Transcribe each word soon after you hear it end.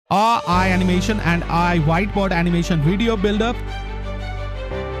AI Animation and AI Whiteboard Animation Video Builder.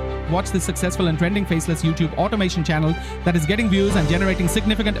 Watch this successful and trending faceless YouTube automation channel that is getting views and generating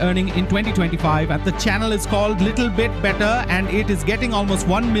significant earning in 2025. And the channel is called Little Bit Better, and it is getting almost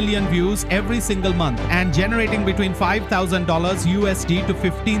 1 million views every single month and generating between $5,000 USD to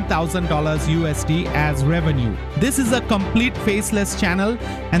 $15,000 USD as revenue. This is a complete faceless channel,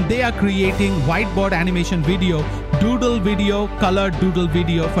 and they are creating whiteboard animation video, doodle video, color doodle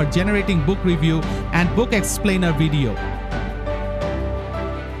video for generating book review and book explainer video.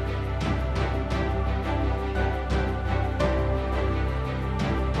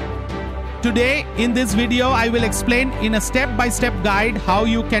 Today, in this video, I will explain in a step-by-step guide how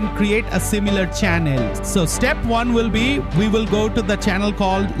you can create a similar channel. So step 1 will be, we will go to the channel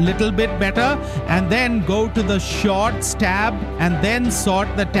called Little Bit Better and then go to the Shorts tab and then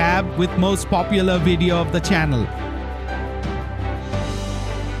sort the tab with most popular video of the channel.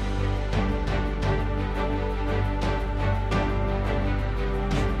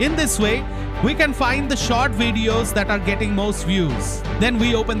 In this way, we can find the short videos that are getting most views. Then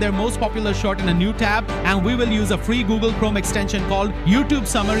we open their most popular short in a new tab, and we will use a free Google Chrome extension called YouTube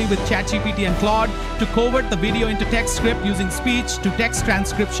Summary with ChatGPT and Claude to convert the video into text script using speech to text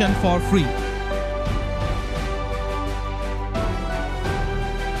transcription for free.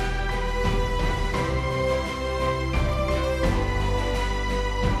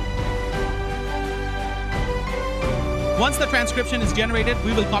 Once the transcription is generated,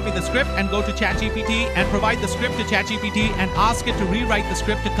 we will copy the script and go to ChatGPT and provide the script to ChatGPT and ask it to rewrite the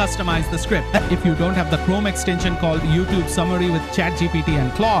script to customize the script. If you don't have the Chrome extension called YouTube Summary with ChatGPT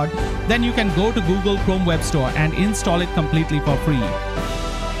and Claude, then you can go to Google Chrome Web Store and install it completely for free.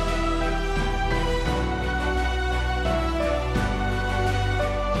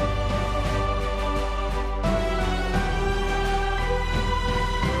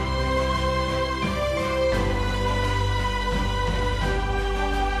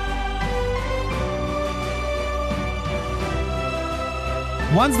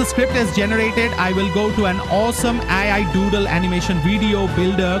 Once the script is generated, I will go to an awesome AI Doodle animation video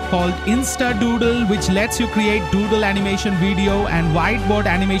builder called InstaDoodle, which lets you create doodle animation video and whiteboard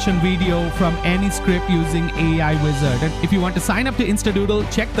animation video from any script using AI Wizard. And if you want to sign up to InstaDoodle,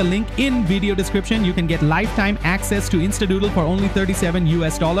 check the link in video description. You can get lifetime access to InstaDoodle for only $37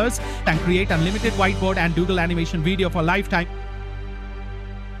 US and create unlimited whiteboard and doodle animation video for lifetime.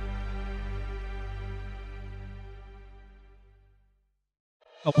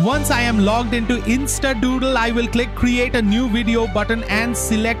 Once I am logged into InstaDoodle, I will click Create a New Video button and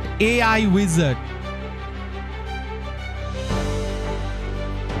select AI Wizard.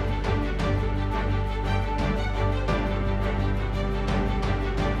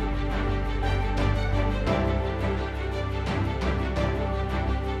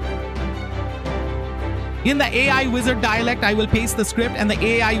 In the AI Wizard dialect, I will paste the script and the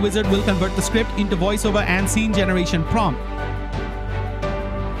AI Wizard will convert the script into voiceover and scene generation prompt.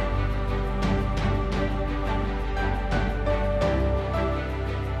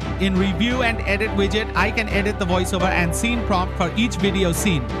 In Review and Edit widget, I can edit the voiceover and scene prompt for each video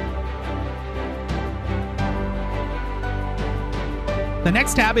scene. The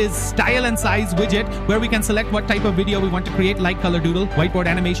next tab is Style and Size widget, where we can select what type of video we want to create, like color doodle, whiteboard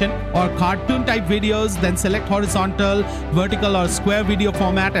animation, or cartoon type videos, then select horizontal, vertical, or square video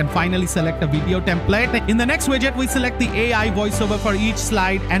format, and finally select a video template. In the next widget, we select the AI voiceover for each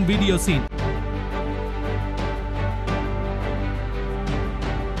slide and video scene.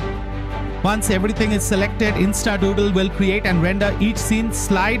 Once everything is selected, InstaDoodle will create and render each scene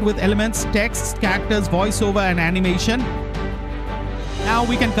slide with elements, text, characters, voiceover, and animation. Now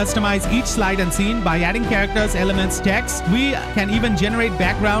we can customize each slide and scene by adding characters, elements, text. We can even generate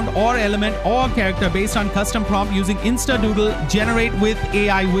background or element or character based on custom prompt using InstaDoodle Generate with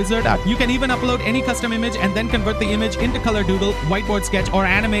AI Wizard. You can even upload any custom image and then convert the image into color doodle, whiteboard sketch, or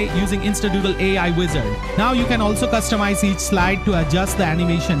anime using InstaDoodle AI Wizard. Now you can also customize each slide to adjust the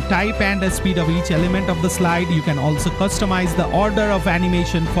animation type and the speed of each element of the slide. You can also customize the order of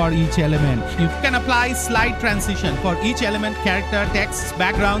animation for each element. You can apply slide transition for each element, character, text,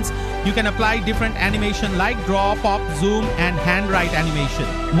 backgrounds. You can apply different animation like draw, pop, zoom, and handwrite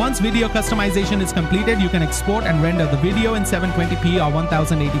animation. Once video customization is completed, you can export and render the video in 720p or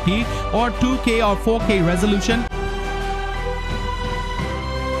 1080p or 2K or 4K resolution.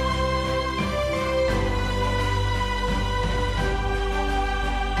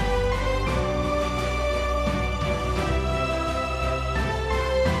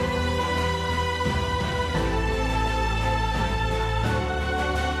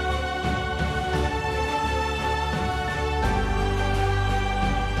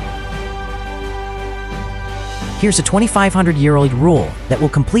 Here's a 2,500-year-old rule that will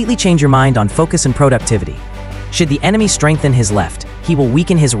completely change your mind on focus and productivity. Should the enemy strengthen his left, he will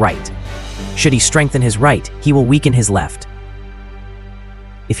weaken his right. Should he strengthen his right, he will weaken his left.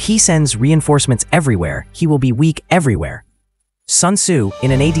 If he sends reinforcements everywhere, he will be weak everywhere. Sun Tzu,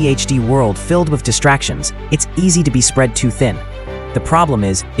 in an ADHD world filled with distractions, it's easy to be spread too thin. The problem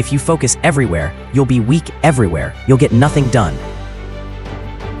is, if you focus everywhere, you'll be weak everywhere. You'll get nothing done.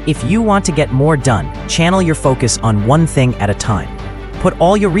 If you want to get more done, channel your focus on one thing at a time. Put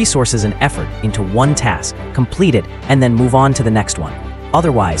all your resources and effort into one task, complete it, and then move on to the next one.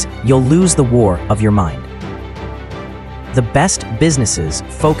 Otherwise, you'll lose the war of your mind. The best businesses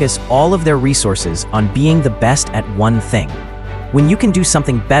focus all of their resources on being the best at one thing. When you can do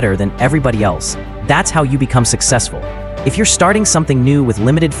something better than everybody else, that's how you become successful. If you're starting something new with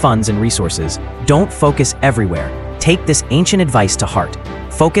limited funds and resources, don't focus everywhere. Take this ancient advice to heart.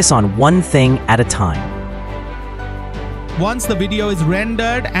 Focus on one thing at a time. Once the video is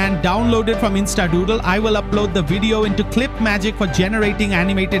rendered and downloaded from InstaDoodle, I will upload the video into ClipMagic for generating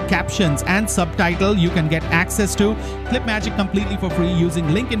animated captions and Subtitle. You can get access to ClipMagic completely for free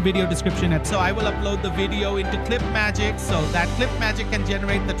using link in video description. And so I will upload the video into ClipMagic so that ClipMagic can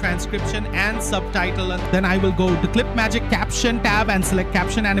generate the transcription and Subtitle. And then I will go to ClipMagic Caption tab and select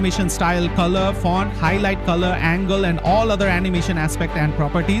Caption animation style, color, font, highlight color, angle, and all other animation aspect and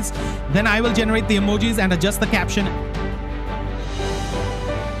properties. Then I will generate the emojis and adjust the caption.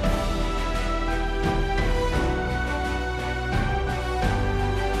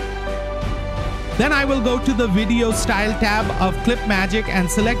 Then I will go to the Video Style tab of ClipMagic and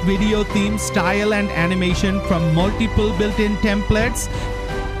select Video Theme, Style and Animation from multiple built-in templates.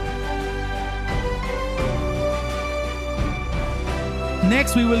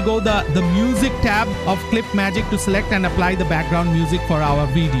 Next, we will go the Music tab of ClipMagic to select and apply the background music for our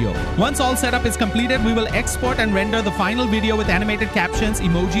video. Once all setup is completed, we will export and render the final video with animated captions,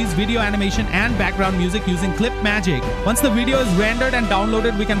 emojis, video animation, and background music using ClipMagic. Once the video is rendered and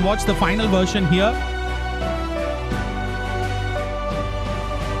downloaded, we can watch the final version here.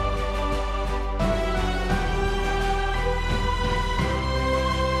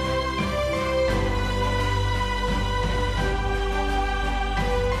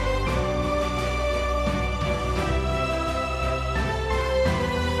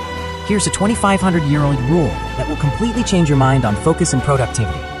 Here's a 2,500-year-old rule that will completely change your mind on focus and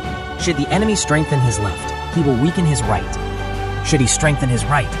productivity. Should the enemy strengthen his left, he will weaken his right. Should he strengthen his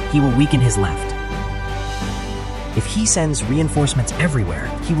right, he will weaken his left. If he sends reinforcements everywhere,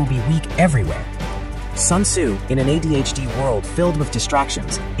 he will be weak everywhere. Sun Tzu, in an ADHD world filled with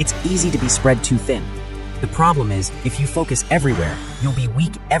distractions, it's easy to be spread too thin. The problem is, if you focus everywhere, you'll be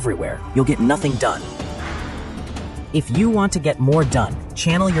weak everywhere. You'll get nothing done. If you want to get more done,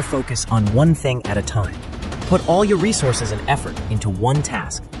 channel your focus on one thing at a time. Put all your resources and effort into one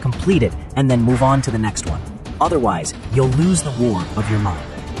task, complete it, and then move on to the next one. Otherwise, you'll lose the war of your mind.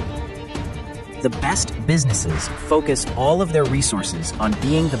 The best businesses focus all of their resources on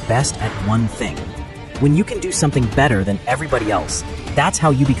being the best at one thing. When you can do something better than everybody else, that's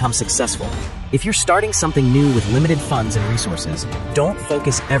how you become successful. If you're starting something new with limited funds and resources, don't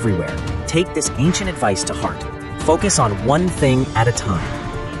focus everywhere. Take this ancient advice to heart. Focus on one thing at a time.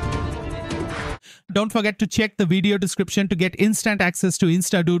 Don't forget to check the video description to get instant access to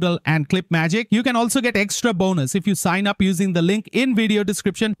InstaDoodle and ClipMagic. You can also get extra bonus if you sign up using the link in video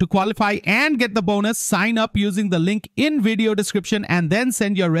description. To qualify and get the bonus, sign up using the link in video description and then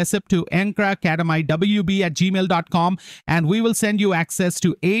send your recipe to enkracademywb@gmail.com and we will send you access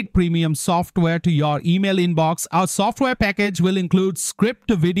to 8 premium software to your email inbox. Our software package will include Script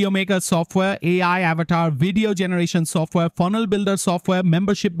to Video Maker software, AI avatar, video generation software, funnel builder software,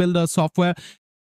 membership builder software,